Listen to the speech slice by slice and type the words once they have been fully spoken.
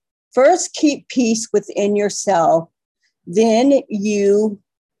First, keep peace within yourself. Then you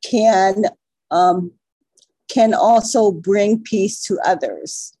can also bring peace to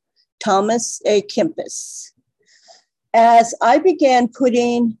others. Thomas A. Kempis. As I began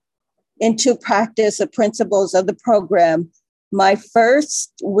putting into practice the principles of the program, my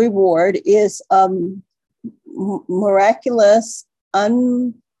first reward is miraculous,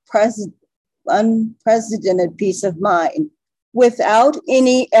 unprecedented peace of mind. Without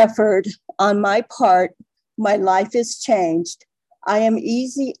any effort on my part, my life is changed. I am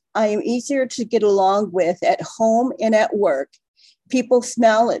easier to get along with at home and at work. People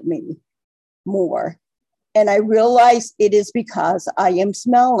smile at me more. And I realize it is because I am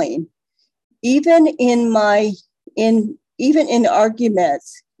smiling. Even in an argument,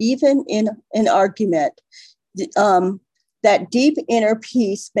 that deep inner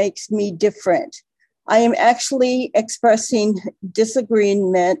peace makes me different. I am actually expressing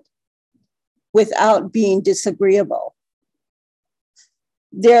disagreement without being disagreeable.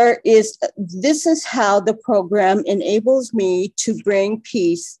 This is how the program enables me to bring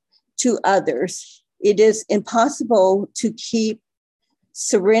peace to others. It is impossible to keep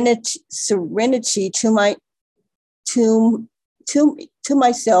serenity to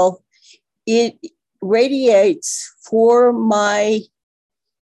myself. It radiates from my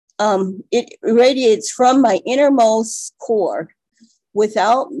innermost core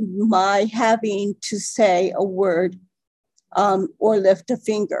without my having to say a word or lift a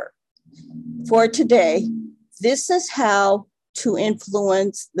finger. For today, this is how to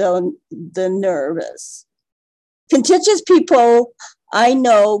influence the nervous. Contentious people I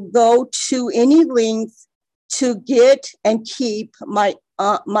know go to any length to get and keep my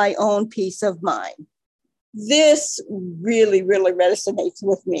own peace of mind. This really, really resonates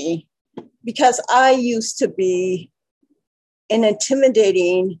with me because I used to be an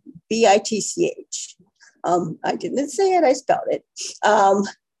intimidating bitch. I didn't say it, I spelled it.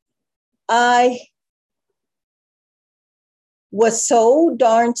 I was so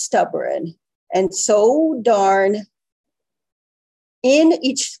darn stubborn and so darn in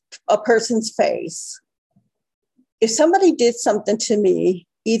a person's face. If somebody did something to me,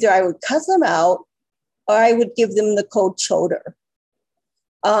 either I would cuss them out or I would give them the cold shoulder.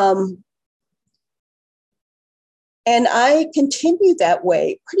 And I continued that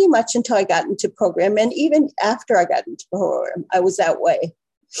way pretty much until I got into program. And even after I got into program, I was that way.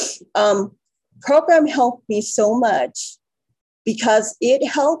 Program helped me so much because it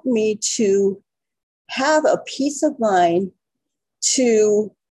helped me to have a peace of mind,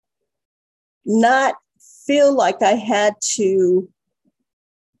 to not feel like I had to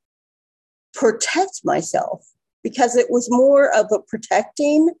protect myself, because it was more of a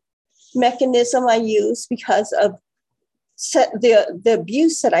protecting mechanism I used because of the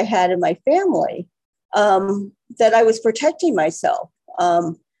abuse that I had in my family, that I was protecting myself.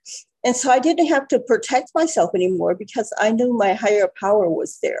 And so I didn't have to protect myself anymore because I knew my higher power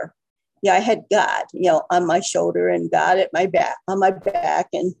was there. Yeah, I had God, on my shoulder and God at my back, on my back.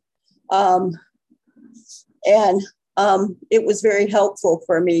 And it was very helpful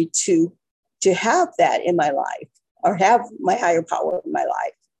for me to have that in my life, or have my higher power in my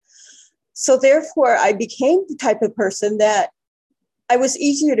life. So therefore, I became the type of person that I was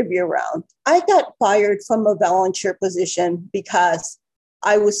easier to be around. I got fired from a volunteer position because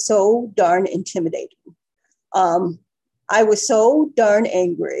I was so darn intimidating. I was so darn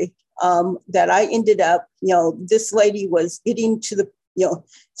angry that I ended up, this lady was getting to the,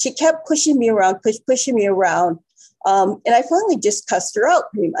 she kept pushing me around. And I finally just cussed her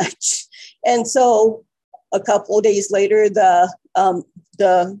out pretty much. And so a couple of days later,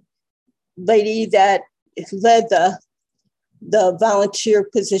 the lady that led the volunteer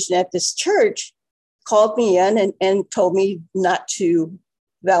position at this church called me in and told me not to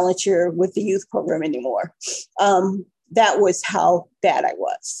volunteer with the youth program anymore. That was how bad I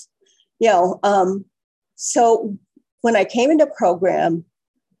was. So when I came into program,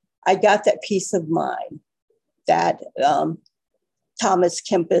 I got that peace of mind that Thomas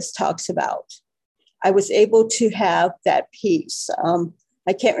Kempis talks about. I was able to have that peace.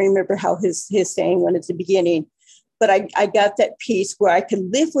 I can't remember how his saying went at the beginning, but I got that peace where I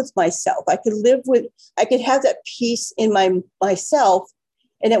could live with myself. I could have that peace in myself,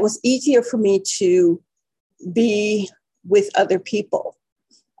 and it was easier for me to be with other people.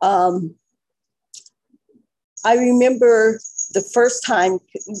 I remember the first time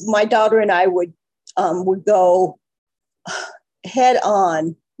my daughter and I would go head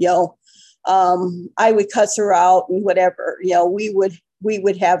on, I would cuss her out and whatever, we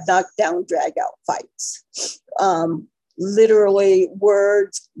would have knockdown, drag out fights. Literally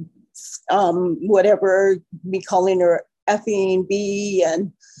words, whatever, me calling her effing B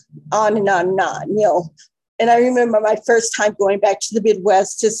and on and on and on, And I remember my first time going back to the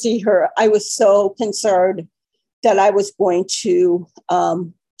Midwest to see her, I was so concerned that I was going to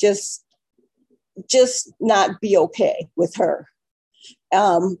just not be okay with her.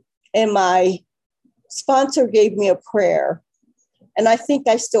 And my sponsor gave me a prayer, and I think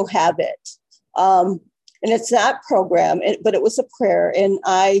I still have it. And it's not program, but it was a prayer. And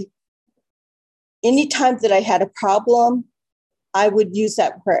anytime that I had a problem, I would use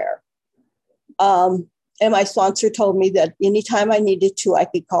that prayer. And my sponsor told me that anytime I needed to, I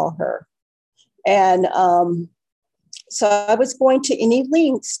could call her. And so I was going to any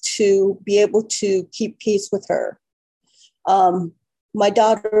lengths to be able to keep peace with her. My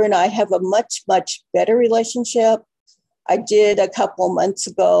daughter and I have a much, much better relationship. I did a couple of months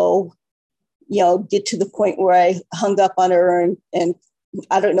ago, get to the point where I hung up on her and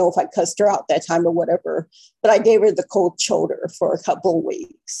I don't know if I cussed her out that time or whatever, but I gave her the cold shoulder for a couple of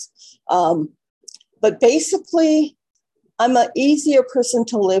weeks. But basically, I'm an easier person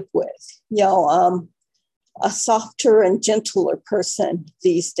to live with, a softer and gentler person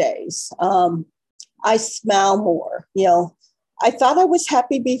these days. I smile more, I thought I was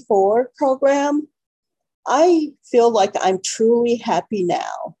happy before program. I feel like I'm truly happy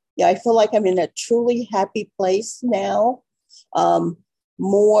now. Yeah, I feel like I'm in a truly happy place now.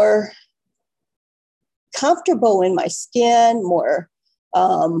 More comfortable in my skin, more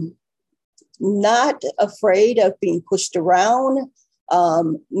not afraid of being pushed around,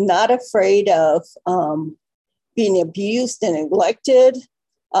 not afraid of being abused and neglected.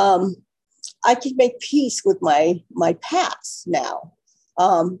 I can make peace with my past now.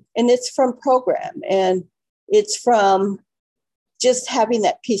 And it's from program, and it's from just having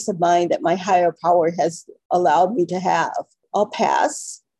that peace of mind that my higher power has allowed me to have. I'll pass.